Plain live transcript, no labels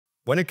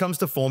When it comes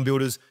to form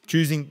builders,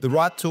 choosing the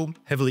right tool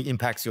heavily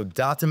impacts your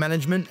data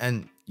management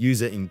and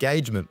user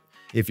engagement.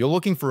 If you're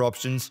looking for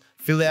options,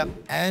 Fillout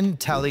and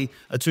Tally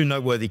are two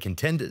noteworthy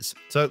contenders.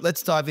 So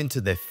let's dive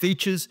into their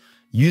features,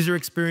 user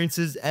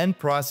experiences, and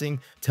pricing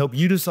to help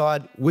you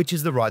decide which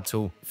is the right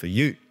tool for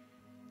you.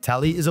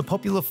 Tally is a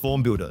popular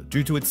form builder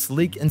due to its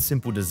sleek and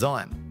simple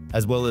design,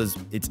 as well as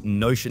its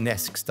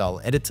Notion-esque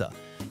style editor.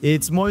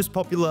 It's most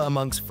popular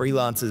amongst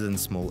freelancers and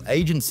small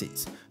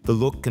agencies. The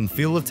look and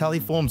feel of Tally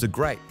forms are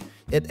great.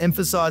 It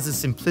emphasizes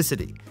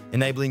simplicity,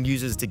 enabling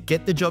users to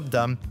get the job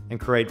done and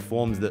create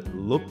forms that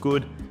look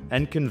good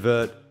and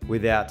convert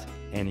without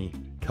any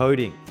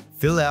coding.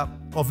 Fillout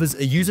offers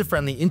a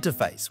user-friendly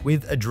interface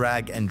with a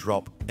drag and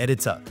drop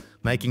editor,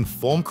 making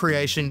form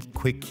creation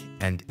quick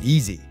and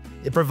easy.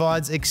 It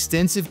provides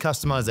extensive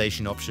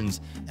customization options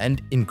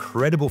and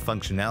incredible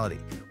functionality,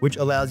 which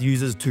allows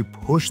users to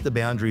push the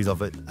boundaries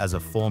of it as a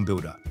form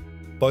builder.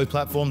 Both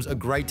platforms are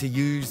great to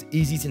use,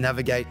 easy to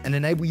navigate, and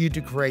enable you to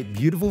create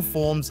beautiful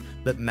forms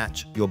that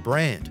match your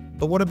brand.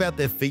 But what about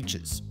their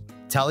features?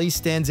 Tally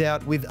stands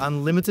out with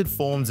unlimited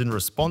forms and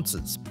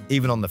responses,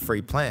 even on the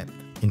free plan.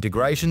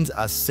 Integrations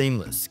are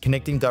seamless,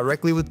 connecting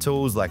directly with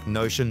tools like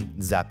Notion,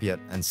 Zapier,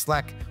 and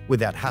Slack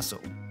without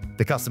hassle.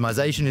 The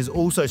customization is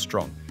also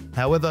strong,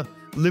 however,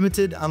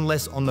 limited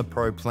unless on the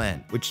Pro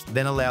plan, which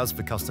then allows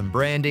for custom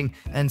branding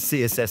and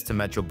CSS to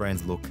match your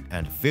brand's look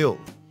and feel.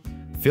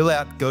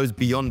 Fillout goes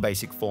beyond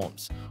basic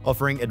forms,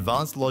 offering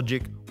advanced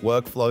logic,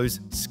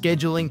 workflows,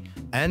 scheduling,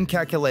 and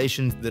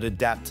calculations that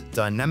adapt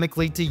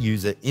dynamically to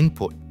user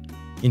input.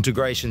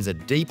 Integrations are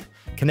deep,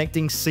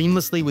 connecting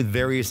seamlessly with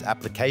various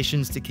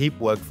applications to keep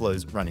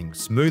workflows running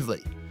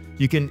smoothly.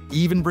 You can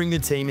even bring the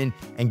team in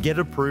and get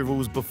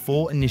approvals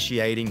before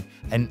initiating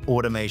an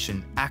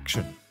automation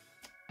action.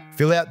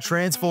 Fillout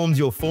transforms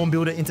your form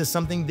builder into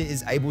something that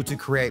is able to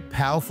create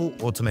powerful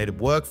automated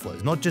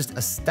workflows, not just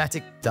a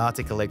static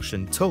data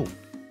collection tool.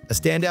 A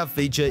standout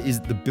feature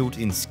is the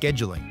built-in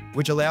scheduling,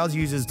 which allows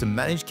users to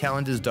manage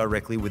calendars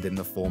directly within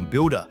the form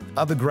builder.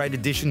 Other great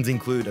additions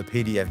include a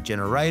PDF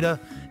generator,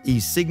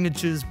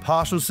 e-signatures,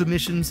 partial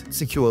submissions,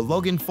 secure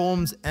login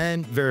forms,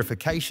 and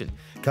verification,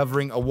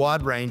 covering a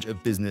wide range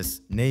of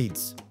business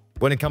needs.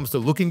 When it comes to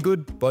looking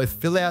good, both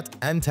Fillout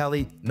and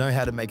Tally know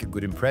how to make a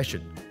good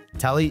impression.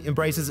 Tally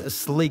embraces a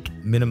sleek,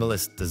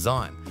 minimalist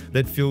design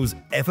that feels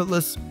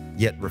effortless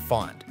yet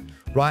refined.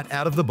 Right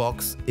out of the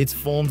box, its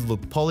forms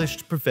look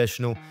polished,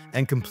 professional,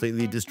 and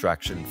completely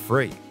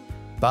distraction-free.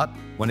 But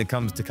when it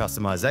comes to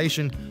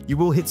customization, you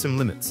will hit some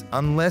limits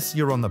unless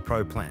you're on the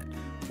Pro plan,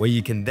 where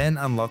you can then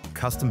unlock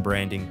custom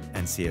branding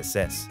and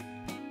CSS.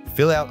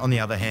 Fillout, on the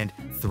other hand,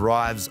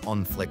 thrives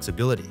on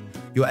flexibility.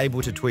 You're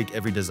able to tweak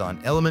every design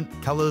element,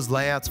 colors,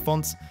 layouts,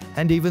 fonts,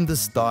 and even the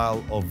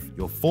style of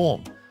your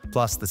form.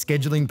 Plus, the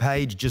scheduling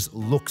page just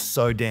looks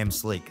so damn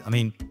sleek. I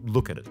mean,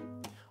 look at it.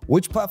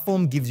 Which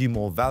platform gives you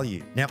more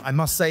value? Now, I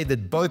must say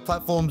that both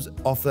platforms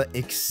offer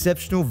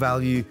exceptional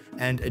value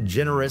and a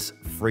generous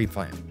free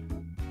plan.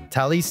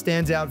 Tally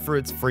stands out for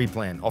its free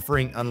plan,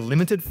 offering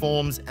unlimited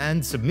forms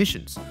and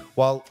submissions,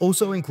 while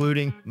also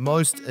including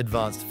most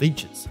advanced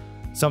features,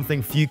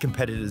 something few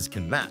competitors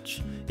can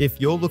match. If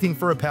you're looking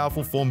for a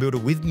powerful form builder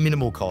with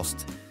minimal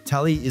cost,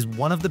 Tally is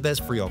one of the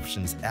best free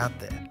options out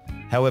there.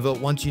 However,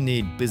 once you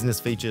need business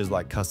features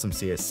like custom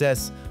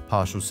CSS,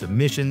 partial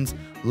submissions,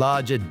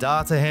 larger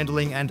data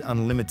handling, and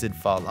unlimited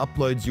file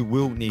uploads, you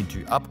will need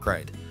to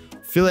upgrade.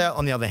 Fillout,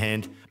 on the other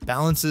hand,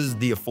 balances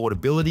the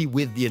affordability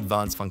with the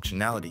advanced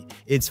functionality.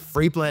 Its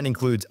free plan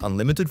includes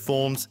unlimited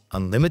forms,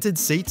 unlimited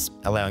seats,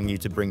 allowing you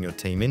to bring your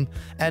team in,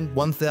 and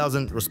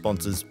 1,000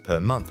 responses per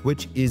month,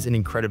 which is an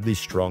incredibly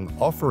strong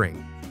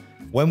offering.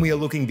 When we are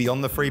looking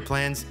beyond the free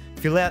plans,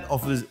 Fillout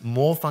offers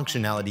more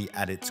functionality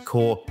at its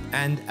core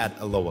and at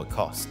a lower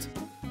cost.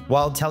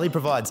 While Tally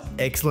provides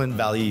excellent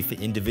value for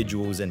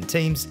individuals and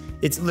teams,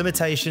 its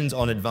limitations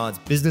on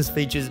advanced business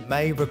features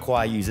may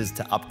require users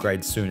to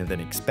upgrade sooner than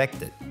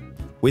expected.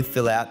 With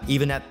Fillout,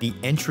 even at the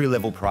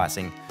entry-level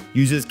pricing,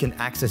 users can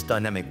access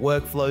dynamic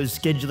workflows,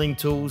 scheduling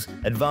tools,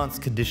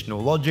 advanced conditional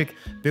logic,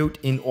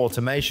 built-in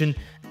automation,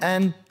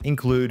 and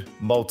include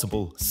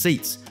multiple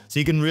seats, so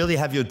you can really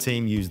have your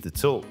team use the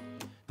tool.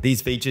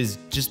 These features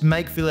just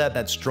make Fillout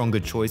that stronger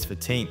choice for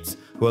teams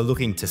who are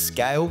looking to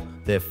scale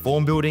their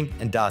form building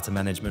and data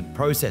management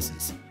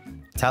processes.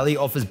 Tally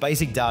offers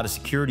basic data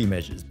security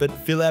measures, but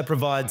Fillout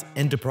provides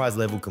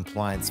enterprise-level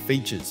compliance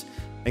features,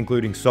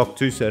 including SOC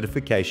 2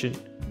 certification,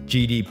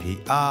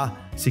 GDPR,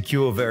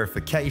 secure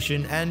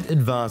verification, and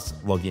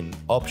advanced login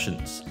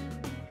options.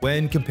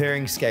 When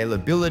comparing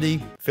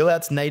scalability,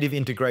 Fillout's native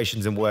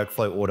integrations and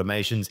workflow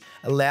automations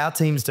allow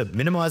teams to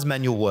minimize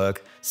manual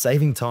work,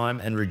 saving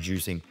time and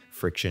reducing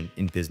friction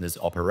in business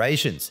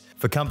operations.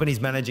 For companies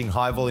managing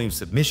high-volume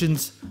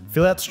submissions,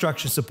 Fillout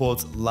structure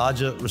supports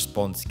larger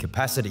response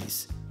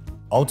capacities.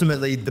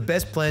 Ultimately, the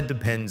best plan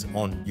depends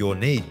on your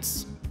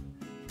needs.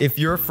 If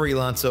you're a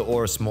freelancer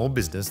or a small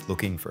business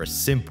looking for a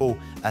simple,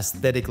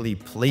 aesthetically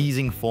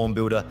pleasing form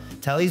builder,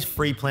 Tally's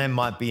free plan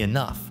might be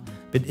enough.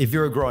 But if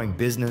you're a growing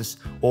business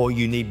or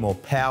you need more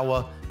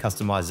power,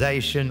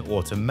 customization,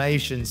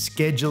 automation,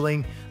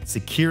 scheduling,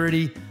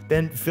 security,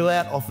 then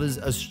Fillout offers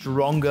a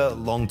stronger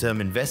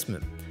long-term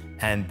investment,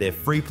 and their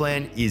free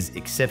plan is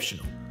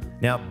exceptional.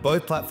 Now,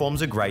 both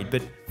platforms are great,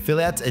 but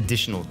Fillout's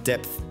additional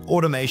depth,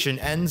 automation,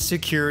 and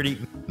security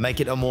make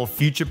it a more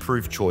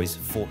future-proof choice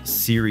for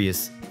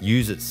serious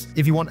users.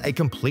 If you want a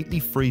completely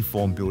free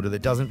form builder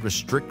that doesn't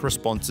restrict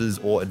responses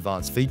or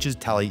advanced features,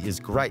 Tally is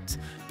great.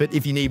 But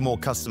if you need more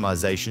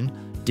customization,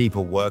 deeper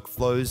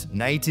workflows,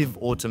 native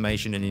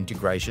automation and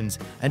integrations,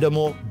 and a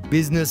more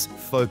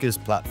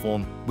business-focused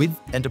platform with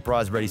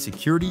enterprise-ready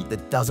security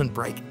that doesn't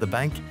break the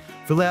bank,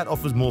 Fillout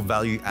offers more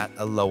value at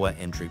a lower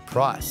entry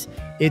price.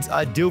 It's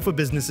ideal for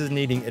businesses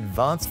needing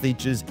advanced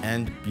features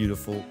and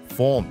beautiful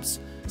forms.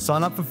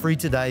 Sign up for free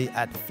today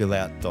at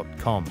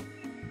fillout.com.